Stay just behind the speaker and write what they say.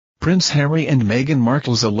Prince Harry and Meghan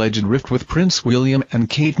Markle's alleged rift with Prince William and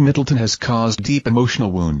Kate Middleton has caused deep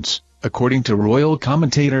emotional wounds, according to royal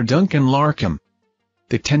commentator Duncan Larkham.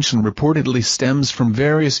 The tension reportedly stems from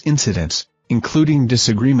various incidents, including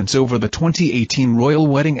disagreements over the 2018 royal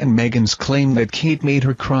wedding and Meghan's claim that Kate made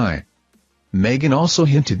her cry. Meghan also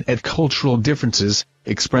hinted at cultural differences,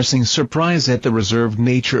 expressing surprise at the reserved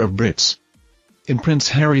nature of Brits. In Prince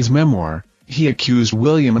Harry's memoir, he accused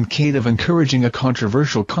William and Kate of encouraging a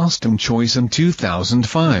controversial costume choice in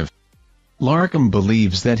 2005. Larkham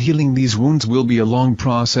believes that healing these wounds will be a long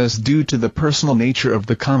process due to the personal nature of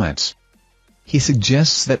the comments. He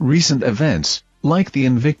suggests that recent events, like the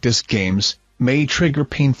Invictus Games, may trigger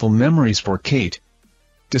painful memories for Kate.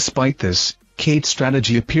 Despite this, Kate's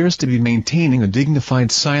strategy appears to be maintaining a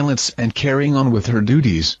dignified silence and carrying on with her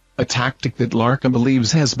duties, a tactic that Larkham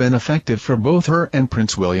believes has been effective for both her and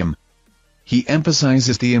Prince William. He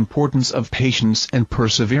emphasizes the importance of patience and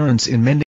perseverance in mending